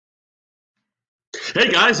Hey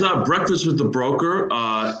guys, breakfast with the broker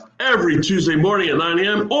every Tuesday morning at 9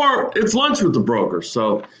 a.m. or it's lunch with the broker.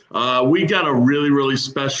 So we got a really, really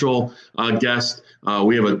special guest.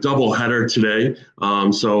 We have a double header today.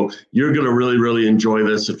 So you're going to really, really enjoy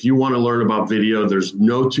this. If you want to learn about video, there's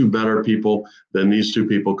no two better people than these two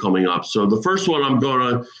people coming up. So the first one I'm going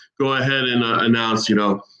to go ahead and announce,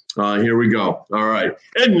 here we go. All right.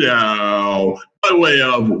 And now, by way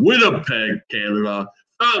of Winnipeg, Canada,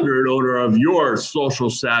 founder and owner of Your Social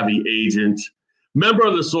Savvy Agent, member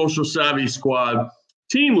of the Social Savvy Squad,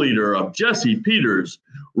 team leader of Jesse Peters,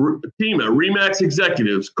 team at Remax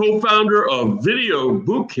Executives, co-founder of Video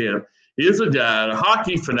Bootcamp. He is a dad, a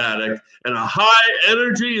hockey fanatic, and a high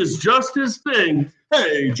energy is just his thing.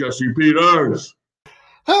 Hey, Jesse Peters.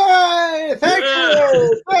 Hey, thank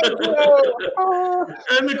you.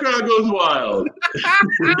 And the crowd goes wild.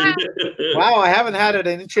 Wow, I haven't had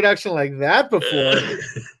an introduction like that before.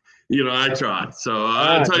 I tried. So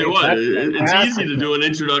I'll tell you what, it's easy to do an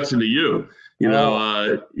introduction to you.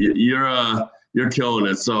 You're killing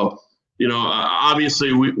it. So,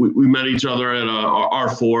 obviously we met each other at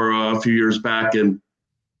R4 a few years back, and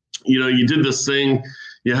you did this thing.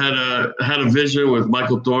 You had a vision with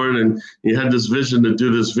Michael Thorne, and you had this vision to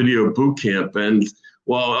do this video boot camp. And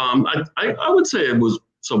I would say it was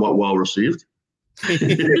somewhat well received.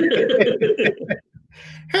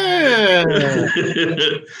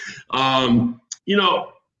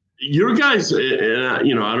 Your guys, I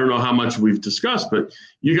don't know how much we've discussed, but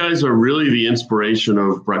you guys are really the inspiration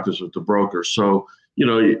of Breakfast with the Broker. So,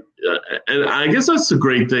 and I guess that's the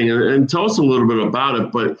great thing. And tell us a little bit about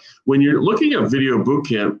it. But when you're looking at Video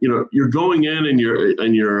Bootcamp, you're going in and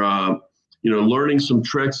you're learning some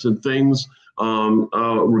tricks and things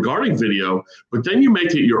regarding video, but then you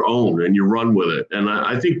make it your own and you run with it. And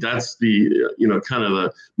I think that's the, kind of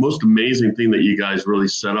the most amazing thing that you guys really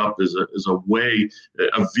set up is a way,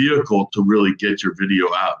 a vehicle to really get your video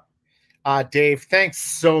out. Dave, thanks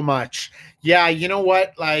so much. Yeah, you know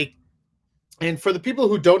what? And for the people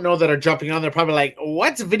who don't know that are jumping on, they're probably like,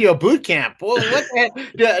 what's Video Boot Camp? Well, what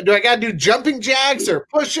do I got to do jumping jacks or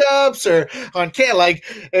push-ups or on K?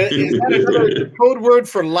 Is that another code word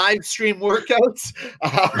for live stream workouts?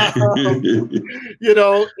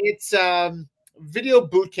 It's Video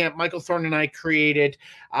Boot Camp. Michael Thorne and I created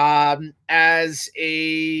as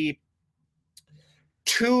a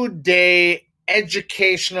 2-day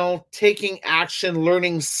educational, taking action,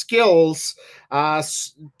 learning skills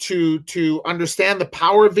to understand the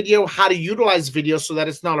power of video, how to utilize video so that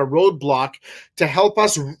it's not a roadblock, to help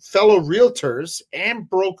us fellow realtors and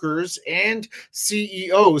brokers and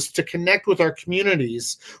CEOs to connect with our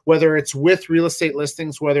communities, whether it's with real estate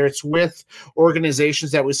listings, whether it's with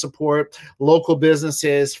organizations that we support, local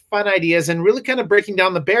businesses, fun ideas, and really kind of breaking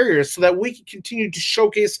down the barriers so that we can continue to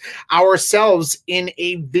showcase ourselves in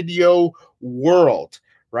a video world,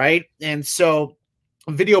 right? And so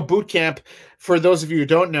Video Bootcamp, for those of you who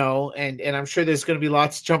don't know, and I'm sure there's going to be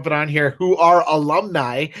lots jumping on here who are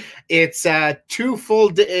alumni, it's 2 full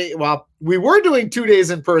days. Well, we were doing 2 days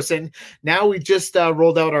in person. Now we just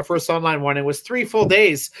rolled out our first online one. It was 3 full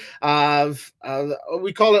days of,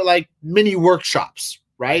 we call it like mini workshops,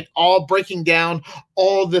 right? All breaking down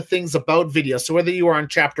all the things about video. So whether you are on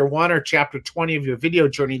chapter 1 or chapter 20 of your video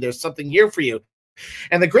journey, there's something here for you.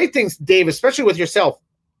 And the great things, Dave, especially with yourself,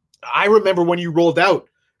 I remember when you rolled out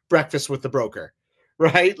Breakfast with the Broker,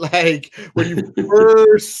 right? Like when you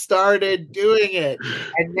first started doing it.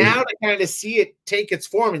 And now to kind of see it take its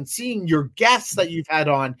form and seeing your guests that you've had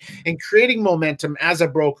on and creating momentum as a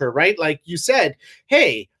broker, right? Like you said,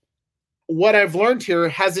 hey, what I've learned here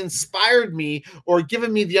has inspired me or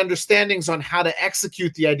given me the understandings on how to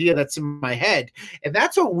execute the idea that's in my head. And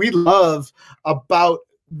that's what we love about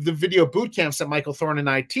the video boot camps that Michael Thorne and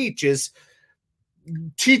I teach, is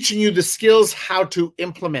teaching you the skills how to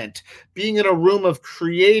implement, being in a room of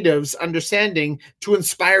creatives, understanding to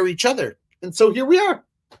inspire each other. And so here we are.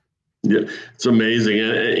 Yeah, it's amazing.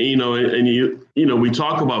 And we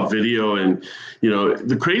talk about video, and,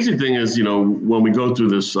 the crazy thing is, when we go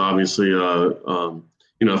through this, obviously,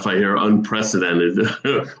 if I hear unprecedented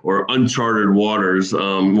or uncharted waters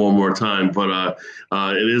one more time, but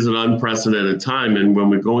it is an unprecedented time. And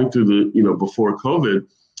when we're going through the, before COVID,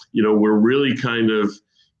 we're really kind of,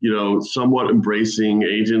 somewhat embracing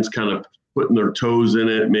agents kind of putting their toes in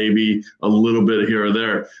it, maybe a little bit here or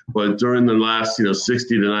there. But during the last,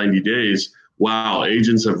 60 to 90 days, wow,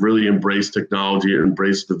 agents have really embraced technology and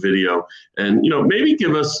embraced the video. And, maybe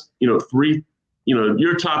give us, 3,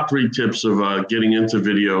 your top 3 tips of getting into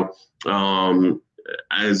video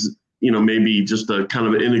as, maybe just a kind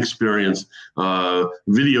of inexperienced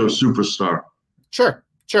video superstar. Sure.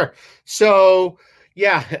 So,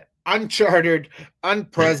 Yeah, uncharted,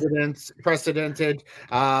 unprecedented,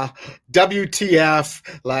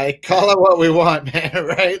 WTF, like call it what we want, man,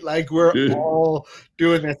 right? Like we're all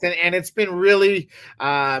doing this. And it's been really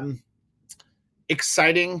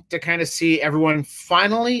exciting to kind of see everyone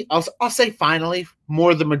finally, I'll say finally,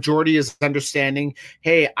 more the majority is understanding,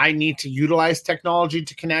 hey, I need to utilize technology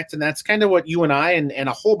to connect. And that's kind of what you and I and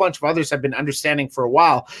a whole bunch of others have been understanding for a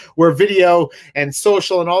while, where video and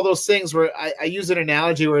social and all those things, where I use an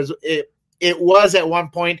analogy where it was at one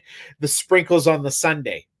point the sprinkles on the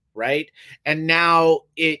sundae, right? And now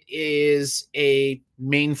it is a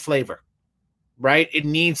main flavor, right? It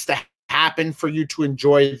needs to happen for you to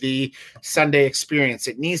enjoy the Sunday experience.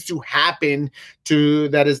 It needs to happen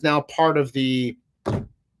that is now part of the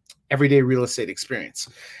everyday real estate experience.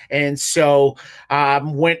 And so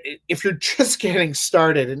if you're just getting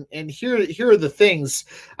started, and here are the things.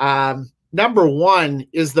 Number one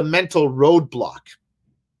is the mental roadblock.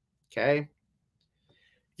 Okay.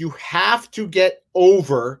 You have to get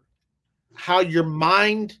over how your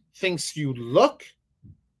mind thinks you look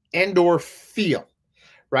and or feel.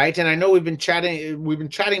 Right. And I know we've been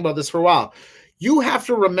chatting about this for a while. You have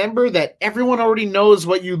to remember that everyone already knows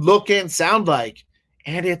what you look and sound like.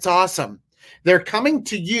 And it's awesome. They're coming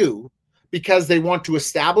to you because they want to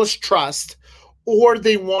establish trust, or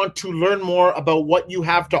they want to learn more about what you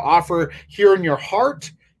have to offer here in your heart,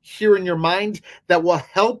 here in your mind, that will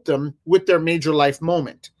help them with their major life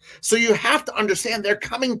moment. So you have to understand they're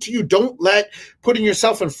coming to you. Don't let putting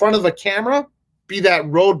yourself in front of a camera be that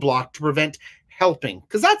roadblock to prevent helping,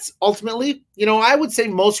 because that's ultimately, I would say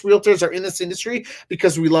most realtors are in this industry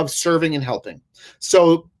because we love serving and helping.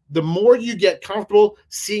 So the more you get comfortable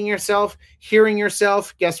seeing yourself, hearing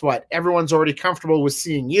yourself, guess what? Everyone's already comfortable with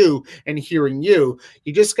seeing you and hearing you.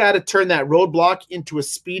 You just got to turn that roadblock into a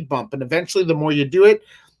speed bump. And eventually, the more you do it,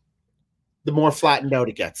 the more flattened out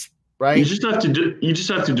it gets, right? You just have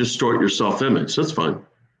to distort your self-image. That's fine.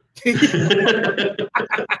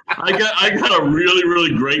 I got a really,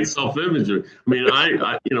 really great self-image. I mean,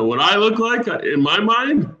 I what I look like in my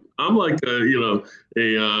mind, I'm like a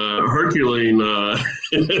Herculean,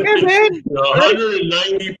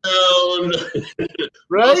 190 pound,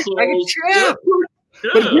 right? muscles. Like a champ. Yeah.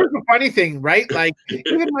 But here's the funny thing, right? Like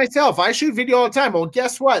even myself, I shoot video all the time. Well,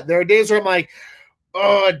 guess what? There are days where I'm like,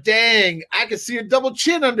 oh, dang, I can see a double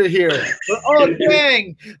chin under here. Or, oh,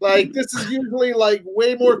 dang, like this is usually like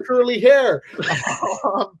way more curly hair.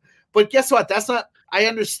 But guess what? I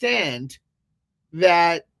understand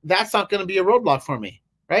that that's not going to be a roadblock for me,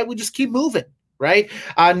 right? We just keep moving, right?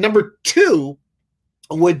 Number two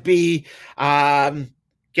would be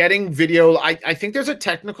getting video. I think there's a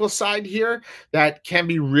technical side here that can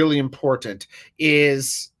be really important,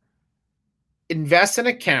 is invest in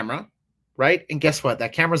a camera. Right. And guess what?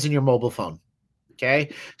 That camera's in your mobile phone.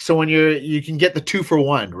 Okay. So when you can get the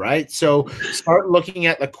 2-for-1, right? So start looking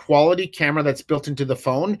at the quality camera that's built into the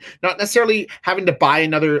phone, not necessarily having to buy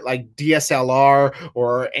another like DSLR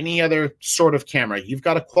or any other sort of camera. You've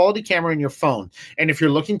got a quality camera in your phone. And if you're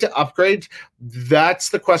looking to upgrade, that's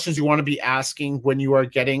the questions you want to be asking when you are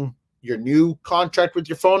getting your new contract with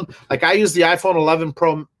your phone. Like I use the iPhone 11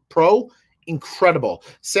 Pro. Incredible.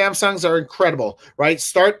 Samsungs are incredible, right?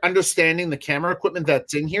 Start understanding the camera equipment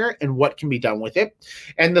that's in here and what can be done with it.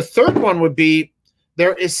 And the third one would be,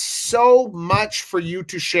 there is so much for you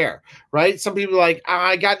to share, right? Some people are like,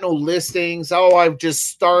 I got no listings. Oh, I've just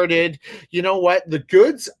started. You know what? The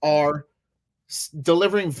goods are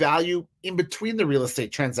delivering value in between the real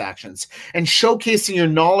estate transactions and showcasing your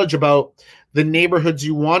knowledge about the neighborhoods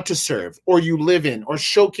you want to serve or you live in, or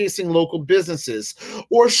showcasing local businesses,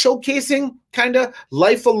 or showcasing kind of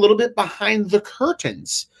life a little bit behind the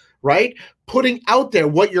curtains, right? Putting out there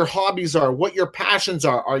what your hobbies are, what your passions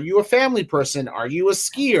are. Are you a family person? Are you a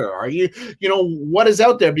skier? Are you, what is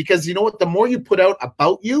out there? Because you know what, the more you put out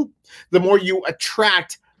about you, the more you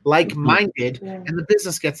attract like-minded, and the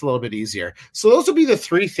business gets a little bit easier. So those would be the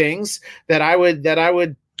three things that I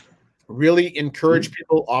would really encourage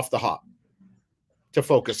people off the hop to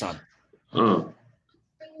focus on. Oh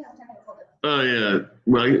yeah.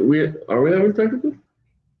 Well, we having technical? You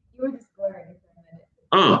were just blurry.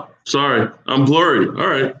 Oh, sorry. I'm blurry. All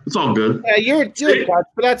right. It's all good. Yeah, you're touched,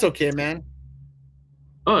 but that's okay, man.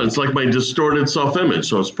 Oh, it's like my distorted self-image,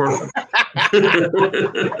 so it's perfect.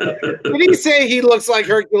 Did he say he looks like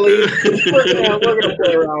Hercules? We're gonna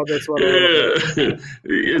play around with this one. Yeah.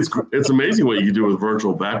 It's amazing what you can do with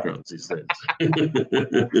virtual backgrounds these days. I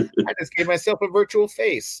just gave myself a virtual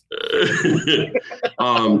face.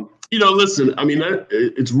 Listen, I mean,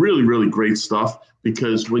 it's really, really great stuff,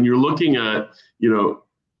 because when you're looking at,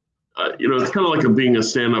 it's kind of like being a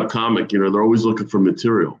stand-up comic. They're always looking for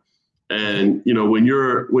material. And, when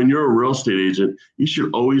you're a real estate agent, you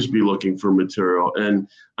should always be looking for material. And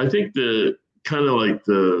I think the kind of like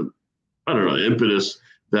impetus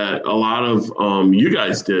that a lot of you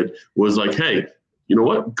guys did was like, hey, you know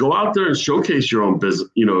what? Go out there and showcase your own business,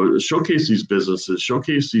 showcase these businesses,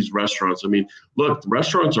 showcase these restaurants. I mean, look,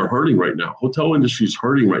 restaurants are hurting right now. Hotel industry is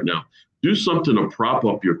hurting right now. Do something to prop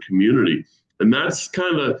up your community. And that's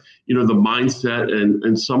kind of, the mindset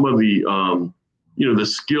and some of the, the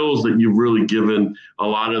skills that you've really given a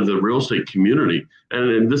lot of the real estate community.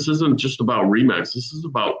 And this isn't just about RE/MAX. This is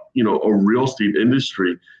about, a real estate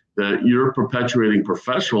industry that you're perpetuating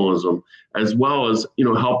professionalism as well as,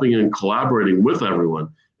 helping and collaborating with everyone.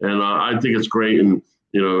 And I think it's great. And,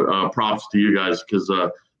 props to you guys because,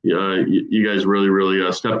 you guys really,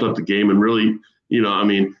 really stepped up the game and really, you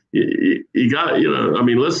got,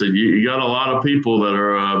 listen, you got a lot of people that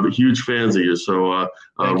are huge fans of you. So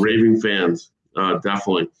raving fans,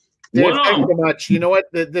 definitely. Dave, thank you so much. You know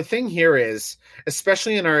what? The thing here is,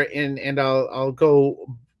 especially and I'll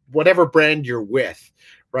go whatever brand you're with,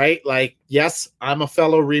 right? Like, yes, I'm a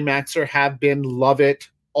fellow RE/MAXer, have been, love it.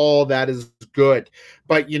 All that is good.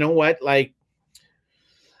 But you know what? Like,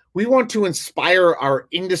 we want to inspire our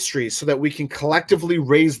industry so that we can collectively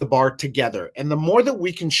raise the bar together. And the more that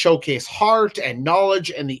we can showcase heart and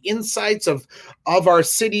knowledge and the insights of our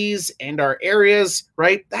cities and our areas,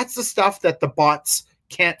 right? That's the stuff that the bots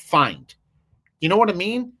can't find. You know what I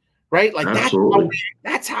mean? Right? Like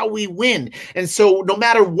that's how we win. And so no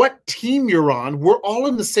matter what team you're on, we're all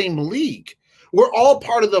in the same league. We're all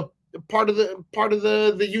part of the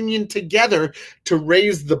union together to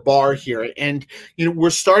raise the bar here. And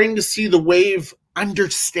we're starting to see the wave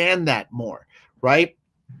understand that more, right?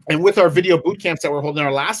 And with our video boot camps that we're holding,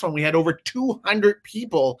 our last one, we had over 200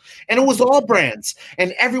 people, and it was all brands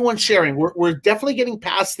and everyone sharing. We're definitely getting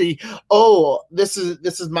past the, this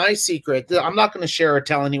is my secret, I'm not going to share or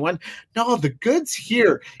tell anyone. No, the goods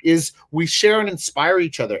here is we share and inspire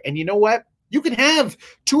each other. And you know what? You can have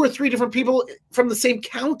 2 or 3 different people from the same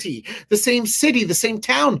county, the same city, the same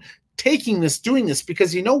town doing this,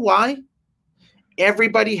 because you know why?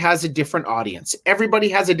 Everybody has a different audience. Everybody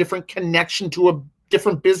has a different connection to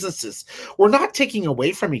different businesses. We're not taking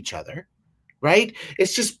away from each other, right?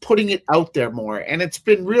 It's just putting it out there more. And it's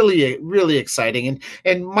been really, really exciting.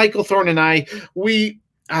 And Michael Thorne and I, we've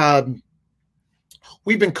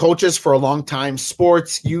been coaches for a long time,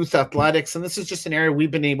 sports, youth, athletics, and this is just an area we've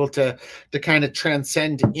been able to kind of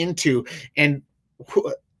transcend into, and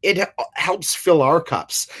it helps fill our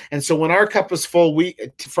cups. And so when our cup is full,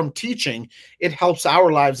 from teaching, it helps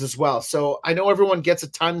our lives as well. So I know everyone gets a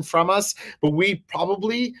ton from us, but we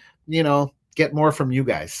probably, get more from you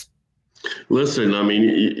guys. Listen, I mean,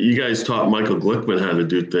 you guys taught Michael Glickman how to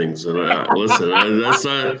do things, and listen,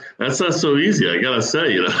 that's not so easy. I gotta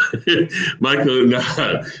say, Michael.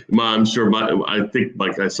 I'm sure. I think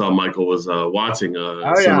I saw Michael was watching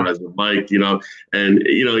Sunrise with Mike. And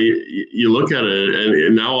you look at it,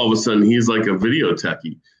 and now all of a sudden he's like a video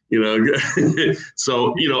techie.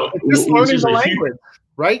 So just learning the language.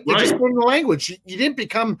 Right? You just learned the language. You didn't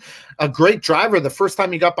become a great driver the first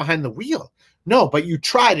time you got behind the wheel. No, but you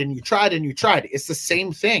tried and you tried and you tried. It's the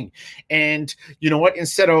same thing. And you know what?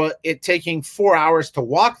 Instead of it taking 4 hours to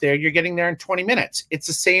walk there, you're getting there in 20 minutes. It's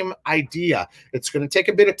the same idea. It's going to take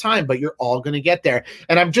a bit of time, but you're all going to get there.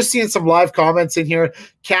 And I'm just seeing some live comments in here.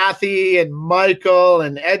 Kathy and Michael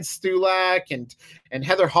and Ed Stulak and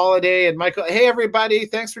Heather Holiday and Michael. Hey, everybody.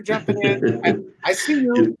 Thanks for jumping in. I see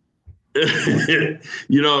you. It's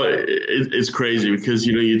crazy because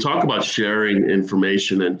you talk about sharing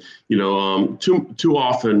information, and too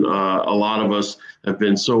often a lot of us have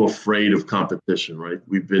been so afraid of competition, right?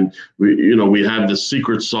 We have this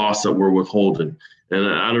secret sauce that we're withholding. And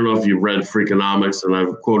I don't know if you've read Freakonomics, and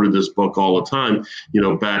I've quoted this book all the time.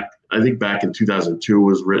 Back in 2002 it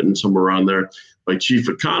was written somewhere around there by chief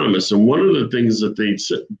economists, and one of the things that they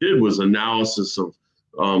did was analysis of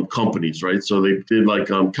companies, right? So they did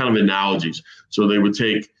kind of analogies. So they would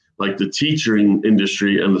take like the teaching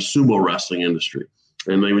industry and the sumo wrestling industry,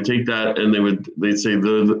 and they would take that and they'd say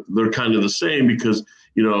they're kind of the same because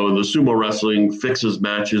the sumo wrestling fixes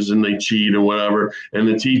matches and they cheat or whatever, and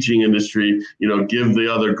the teaching industry give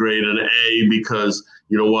the other grade an A because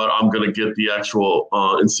I'm going to get the actual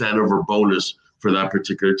incentive or bonus for that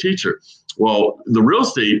particular teacher. Well, the real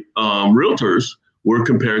estate realtors were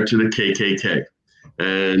compared to the KKK.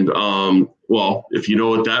 And, if you know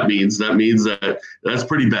what that means that that's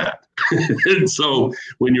pretty bad. And so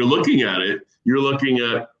when you're looking at it, you're looking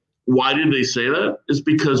at why did they say that? It's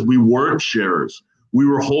because we weren't sharers. we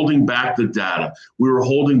were holding back the data. We were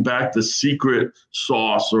holding back the secret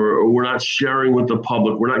sauce, or we're not sharing with the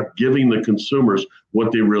public. We're not giving the consumers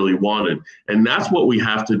what they really wanted. And that's what we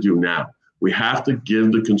have to do now. We have to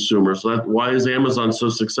give the consumer. So that's why is Amazon so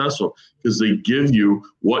successful? Because they give you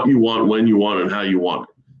what you want, when you want, and how you want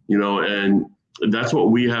it. And that's what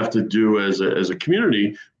we have to do as a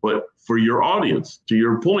community. But for your audience, to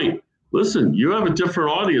your point, listen, you have a different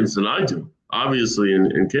audience than I do, obviously,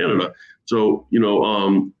 in Canada. So,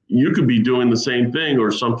 you could be doing the same thing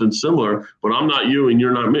or something similar, but I'm not you and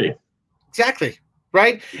you're not me. Exactly.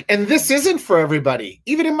 Right. And this isn't for everybody,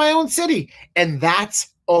 even in my own city. And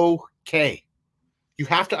that's okay. You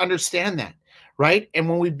have to understand that. Right. And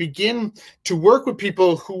when we begin to work with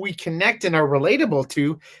people who we connect and are relatable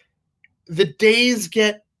to, the days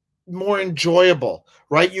get more enjoyable,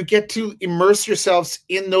 right? You get to immerse yourselves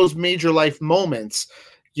in those major life moments.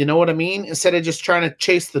 You know what I mean? Instead of just trying to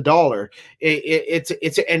chase the dollar,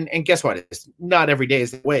 and guess what? It's not every day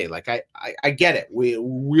is the way. Like I get it.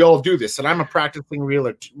 We all do this, and I'm a practicing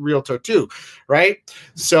realtor too, right?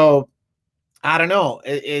 So I don't know.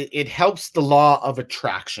 It helps the law of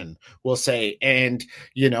attraction, we'll say. And,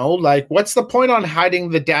 like, what's the point on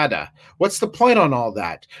hiding the data? What's the point on all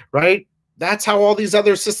that, right? That's how all these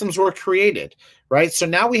other systems were created, right? So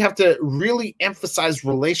now we have to really emphasize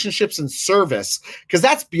relationships and service, because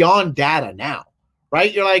that's beyond data now,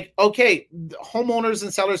 right? You're like, okay, homeowners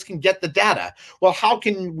and sellers can get the data. Well, how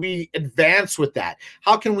can we advance with that?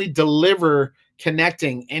 How can we deliver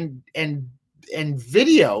connecting and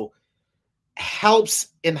video helps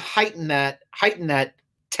in heighten that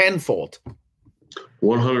tenfold.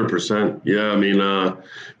 100%. Yeah. I mean,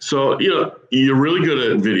 so, you're really good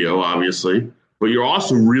at video, obviously, but you're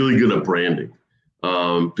also really good at branding,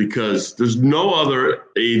 because there's no other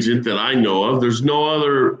agent that I know of. There's no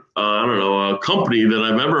other, company that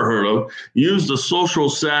I've ever heard of use the Social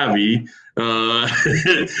Savvy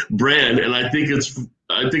brand. And I think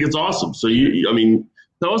it's awesome. So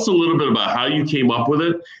tell us a little bit about how you came up with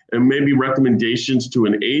it and maybe recommendations to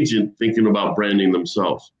an agent thinking about branding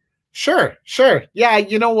themselves. Sure. Yeah,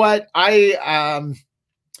 you know what? I'd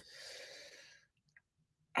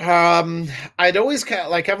always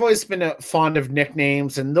I've always been fond of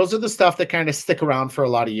nicknames, and those are the stuff that kind of stick around for a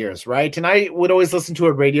lot of years, right? And I would always listen to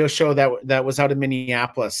a radio show that was out in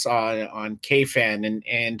Minneapolis on KFan,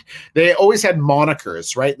 and they always had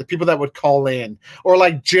monikers, right? The people that would call in, or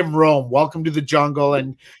like Jim Rome, welcome to the jungle,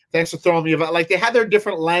 and thanks for throwing me about. Like, they had their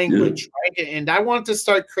different language, right? And I wanted to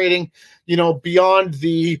start creating, beyond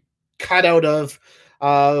the cutout of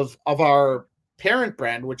our parent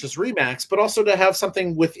brand, which is Remax, but also to have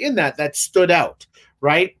something within that stood out,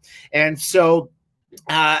 right? And so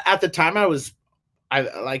at the time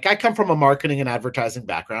I come from a marketing and advertising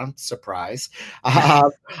background. Surprise. I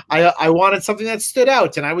wanted something that stood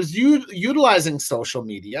out, and I was utilizing social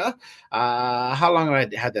media. How long have I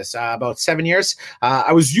had this? About 7 years.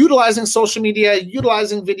 I was utilizing social media,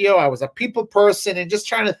 utilizing video. I was a people person and just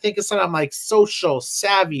trying to think of something. I'm like, social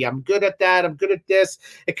savvy. I'm good at that. I'm good at this.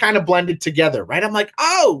 It kind of blended together, right? I'm like,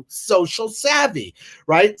 oh, social savvy,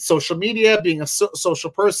 right? Social media, being a social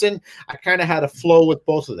person, I kind of had a flow with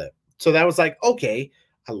both of them. So that was like, okay,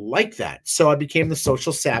 I like that. So I became the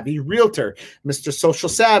Social Savvy Realtor, Mr. Social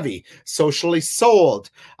Savvy, socially sold.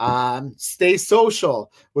 Stay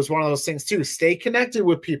social was one of those things too. Stay connected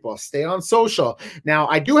with people, stay on social. Now,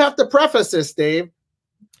 I do have to preface this, Dave.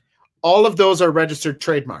 All of those are registered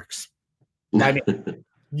trademarks. I mean,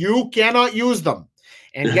 you cannot use them.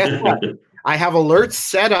 And guess what? I have alerts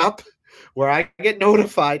set up where I get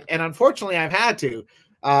notified. And unfortunately, I've had to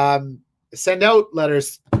send out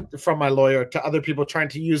letters from my lawyer to other people trying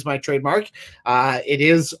to use my trademark. It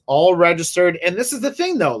is all registered. And this is the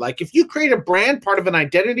thing, though. Like, if you create a brand, part of an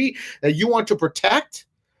identity that you want to protect,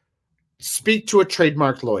 speak to a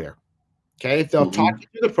trademark lawyer. Okay, they'll talk you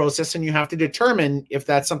through the process, and you have to determine if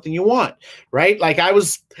that's something you want, right? Like, I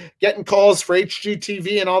was getting calls for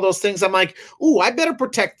HGTV and all those things. I'm like, ooh, I better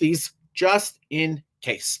protect these just in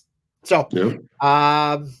case. So,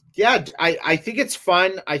 yeah, I think it's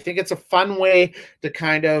fun. I think it's a fun way to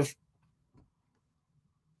kind of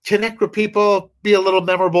connect with people, be a little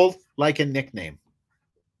memorable, like a nickname.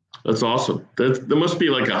 That's awesome. That must be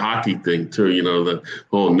like a hockey thing too, the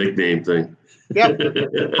whole nickname thing. Yep.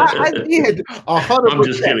 I did 100%. I'm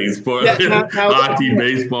just kidding. Sport, now, hockey,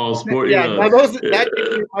 baseball, sport. Yeah, now those that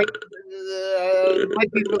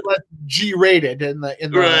might be less G-rated in the.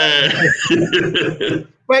 Right.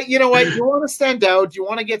 But you know what? You want to stand out. You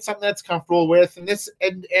want to get something that's comfortable with,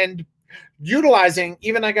 and utilizing.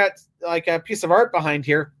 Even I got like a piece of art behind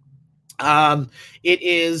here. It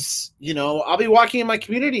is, I'll be walking in my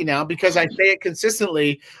community now because I say it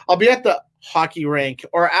consistently. I'll be at the hockey rink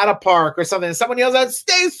or at a park or something, and someone yells out,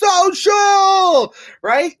 "Stay social,"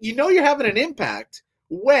 right? You're having an impact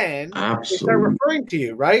when they start referring to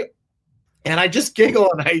you, right? And I just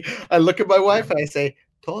giggle and I look at my wife and I say,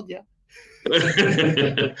 "Told ya."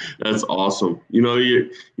 That's awesome. You're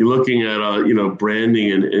looking at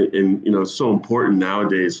branding and so important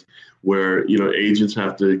nowadays, where agents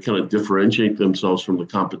have to kind of differentiate themselves from the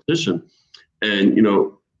competition. And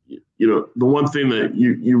the one thing that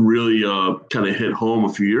you really kind of hit home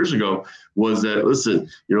a few years ago was that, listen,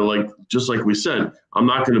 just like we said, I'm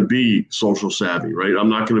not going to be social savvy, right? I'm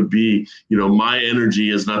not going to be, my energy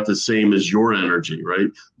is not the same as your energy, right?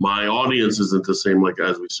 My audience isn't the same, like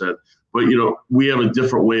as we said, but we have a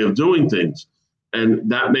different way of doing things, and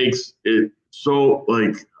that makes it so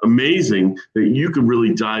amazing that you could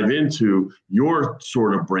really dive into your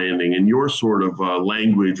sort of branding and your sort of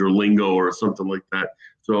language or lingo or something like that.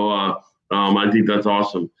 So I think that's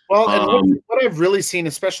awesome. Well, and what I've really seen,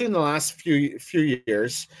 especially in the last few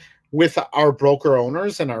years, with our broker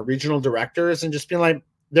owners and our regional directors, and just being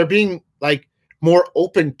they're being more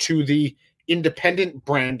open to the independent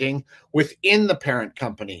branding within the parent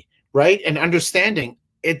company, right? And understanding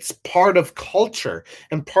it's part of culture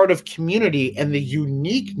and part of community and the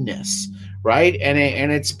uniqueness, right? And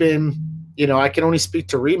it's been, I can only speak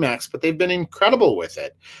to RE/MAX, but they've been incredible with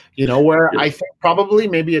it, where I think probably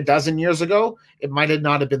maybe a dozen years ago, it might have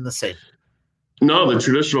not have been the same. No, the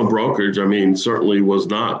traditional brokerage, certainly was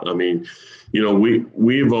not.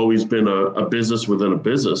 We've always been a business within a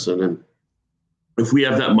business. And then if we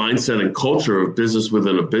have that mindset and culture of business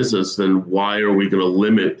within a business, then why are we going to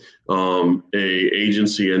limit a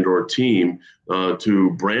agency and or team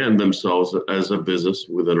to brand themselves as a business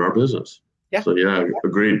within our business? Yeah. So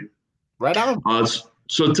agreed. Right on.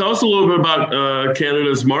 So tell us a little bit about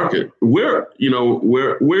Canada's market.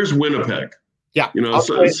 Where's Winnipeg? Yeah.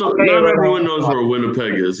 So not everyone knows where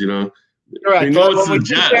Winnipeg is. Correct. They know it's the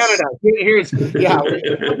Jets. Canada. We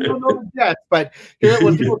don't know the Jets, but here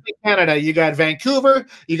when people think Canada, you got Vancouver,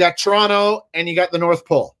 you got Toronto, and you got the North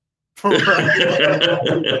Pole. Right?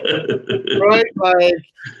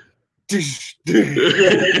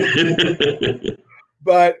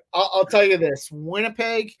 But I'll tell you this: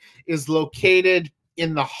 Winnipeg is located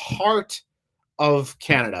in the heart of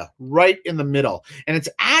Canada, right in the middle, and it's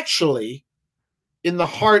actually in the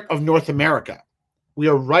heart of North America. We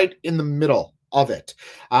are right in the middle of it.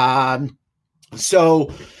 So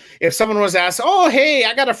if someone was asked, "Oh, hey,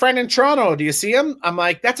 I got a friend in Toronto. Do you see him?" I'm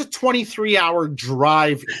like, that's a 23-hour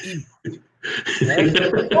drive east. Right?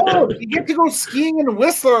 Oh, you get to go skiing in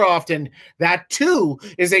Whistler often. That too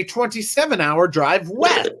is a 27-hour drive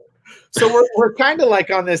west. So we're kind of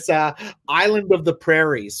on this island of the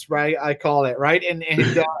prairies, right? I call it, right? And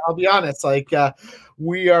I'll be honest,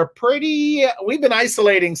 we've been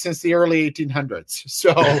isolating since the early 1800s.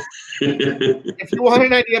 So if you want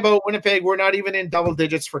an idea about Winnipeg, we're not even in double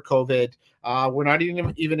digits for COVID. We're not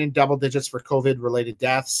even in double digits for COVID-related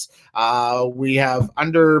deaths. We have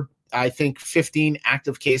under, I think, 15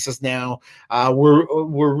 active cases now.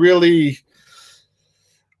 We're really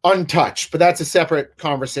untouched, but that's a separate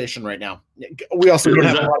conversation right now. We also don't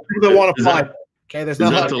have a lot of people that want to fly. Okay, there's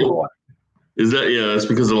not a lot of people. Is that that's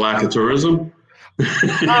because of lack of tourism?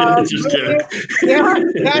 Just kidding. Yeah,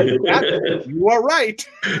 you are right.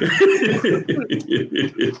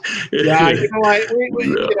 Yeah,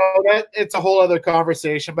 that it's a whole other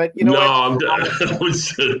conversation. But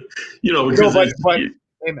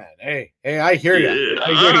hey man, hey, I hear you.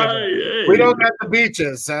 We don't got the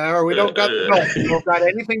beaches, or we don't got we don't got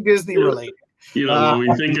anything Disney related. When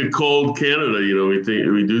we think of cold Canada, we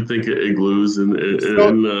do think of igloos and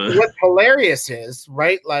what's hilarious is,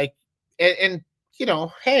 right? And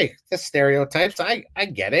hey, the stereotypes, I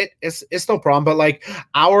get it. It's no problem. But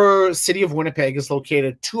our city of Winnipeg is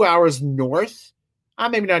located 2 hours north,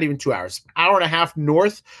 maybe not even 2 hours, hour and a half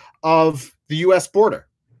north of the U.S. border.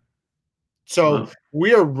 So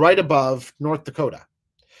we are right above North Dakota.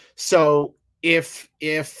 So if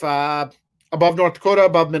above North Dakota,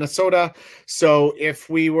 above Minnesota. So if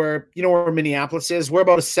we were, where Minneapolis is, we're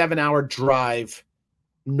about a 7-hour drive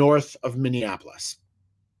north of Minneapolis.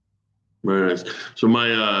 Very nice. So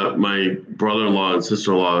my brother-in-law and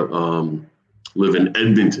sister-in-law live in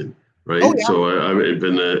Edmonton, right? Oh, yeah. So I've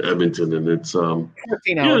been to Edmonton, and it's 14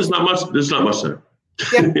 hours. There's not much there.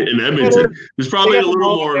 Yeah. In Edmonton, there's probably a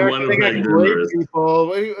little more in Winnipeg than there is.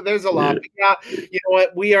 There's a lot. Yeah. You know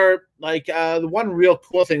what? We are the one real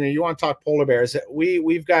cool thing that you want to talk polar bears.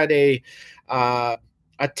 We've got a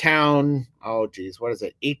a town, oh geez, what is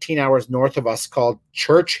it? 18 hours north of us called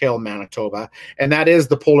Churchill, Manitoba. And that is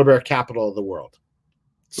the polar bear capital of the world.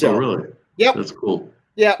 So, oh, really? Yep. That's cool.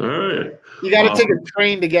 Yeah. All right. You got to take a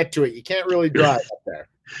train to get to it. You can't really drive up there.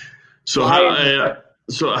 So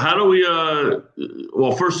how do we,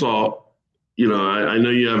 well, first of all, I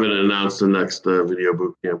know you haven't announced the next video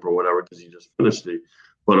boot camp or whatever because you just finished it,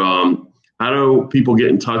 but how do people get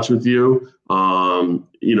in touch with you,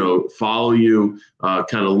 follow you,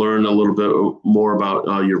 kind of learn a little bit more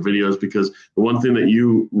about your videos? Because the one thing that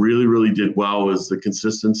you really, really did well is the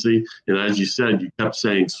consistency. And as you said, you kept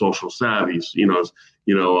saying social savvy,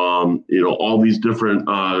 all these different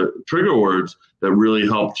trigger words that really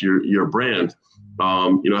helped your brand.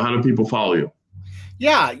 How do people follow you?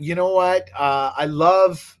 Yeah, you know what? I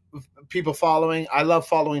love people following. I love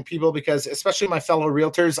following people because, especially my fellow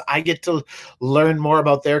realtors, I get to learn more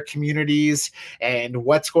about their communities and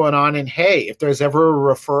what's going on. And hey, if there's ever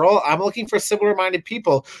a referral, I'm looking for similar-minded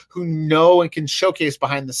people who know and can showcase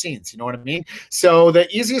behind the scenes. You know what I mean? So the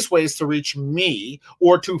easiest ways to reach me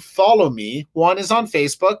or to follow me, one is on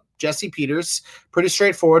Facebook, Jesse Peters. Pretty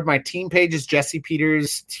straightforward. My team page is Jesse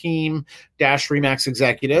Peters Team Remax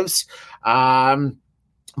Executives.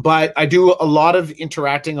 But I do a lot of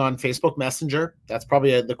interacting on Facebook Messenger. That's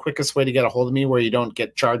probably the quickest way to get a hold of me where you don't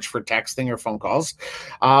get charged for texting or phone calls.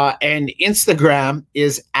 And Instagram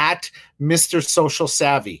is at Mr. Social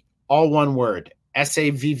Savvy, all one word,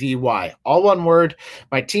 SAVVY, all one word.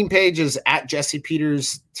 My team page is at Jesse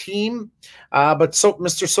Peters Team. But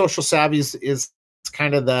Mr. Social Savvy is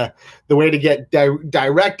kind of the way to get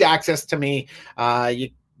direct access to me. You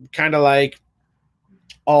kind of like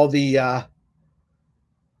all the...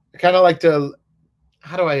 kind of like how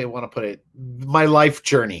do I want to put it? My life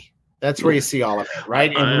journey. That's where you see all of it,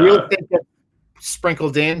 right? And real estate gets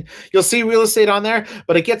sprinkled in. You'll see real estate on there,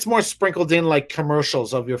 but it gets more sprinkled in like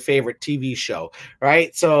commercials of your favorite TV show,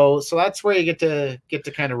 right? So that's where you get to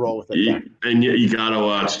kind of roll with it. And you got to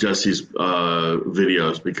watch Jesse's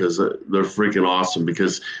videos because they're freaking awesome.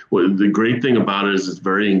 Because the great thing about it is it's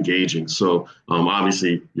very engaging. So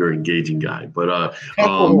obviously you're an engaging guy, but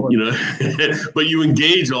but you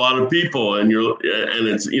engage a lot of people, and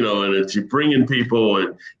it's you bring in people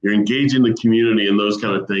and you're engaging the community and those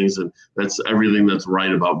kind of things, and that's everything that's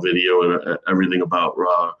right about video and everything about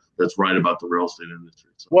that's right about the real estate industry.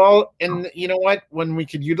 So, well, and you know what? When we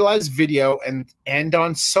could utilize video and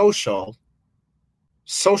on social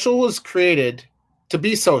was created to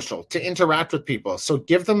be social, to interact with people. So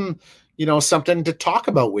give them, something to talk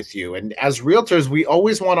about with you. And as realtors, we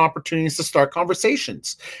always want opportunities to start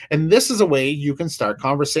conversations. And this is a way you can start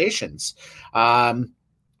conversations.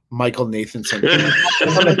 Michael Nathanson.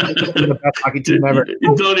 The best hockey team ever.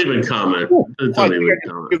 Don't even comment. Don't even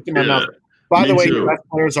comment. Yeah. By the way, the best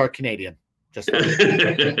players are Canadian. Just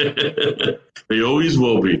they always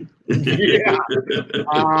will be. Yeah.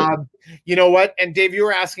 You know what? And Dave, you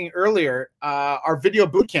were asking earlier, our video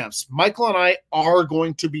boot camps. Michael and I are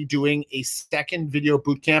going to be doing a second video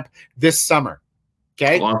boot camp this summer.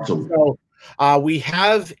 Okay. Awesome. So we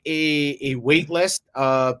have a wait list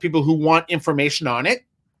of people who want information on it.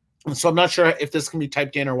 So I'm not sure if this can be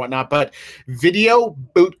typed in or whatnot, but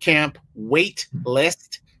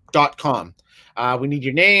videobootcampwaitlist.com. We need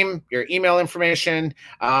your name, your email information,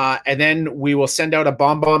 and then we will send out a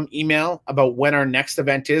bomb email about when our next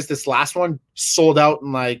event is. This last one sold out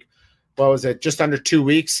in just under 2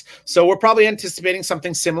 weeks. So we're probably anticipating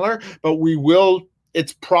something similar, but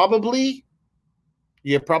it's probably,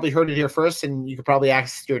 you probably heard it here first, and you could probably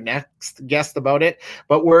ask your next guest about it.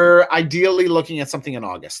 But we're ideally looking at something in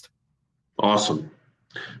August. Awesome.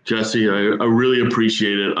 Jesse, I really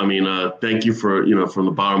appreciate it. I mean, thank you for, from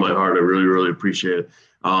the bottom of my heart, I really, really appreciate it.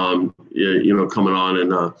 Coming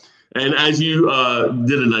on and as you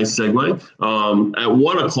did a nice segue, at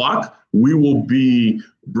 1:00, we will be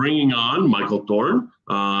bringing on Michael Thorne,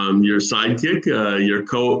 your sidekick, your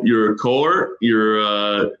core,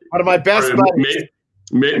 your one of my best buddies.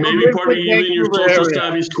 Maybe part of you and your social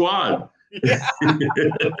savvy squad. Yeah.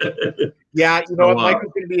 Yeah, what?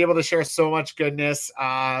 Michael's going to be able to share so much goodness.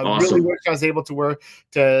 Awesome. Really wish I was able to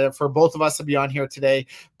for both of us to be on here today,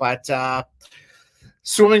 but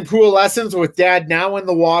swimming pool lessons with Dad now in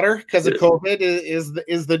the water because of COVID is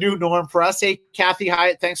the new norm for us. Hey, Kathy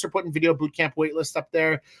Hyatt, thanks for putting Video Bootcamp Waitlist up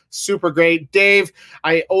there. Super great. Dave,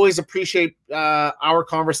 I always appreciate our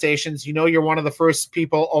conversations. You're one of the first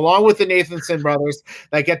people, along with the Nathanson brothers,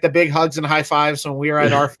 that get the big hugs and high fives when we are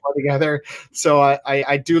at our floor together. So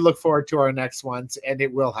I do look forward to our next ones, and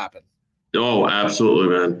it will happen. Oh, absolutely,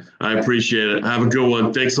 man. I appreciate it. Have a good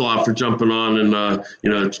one. Thanks a lot for jumping on and,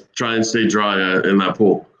 try and stay dry in that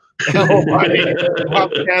pool. Oh, buddy. I'll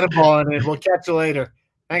cannonball it in. We'll catch you later.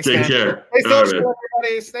 Thanks, Take man. care. Stay All right, social, man.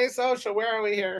 everybody. Stay social. Where are we here?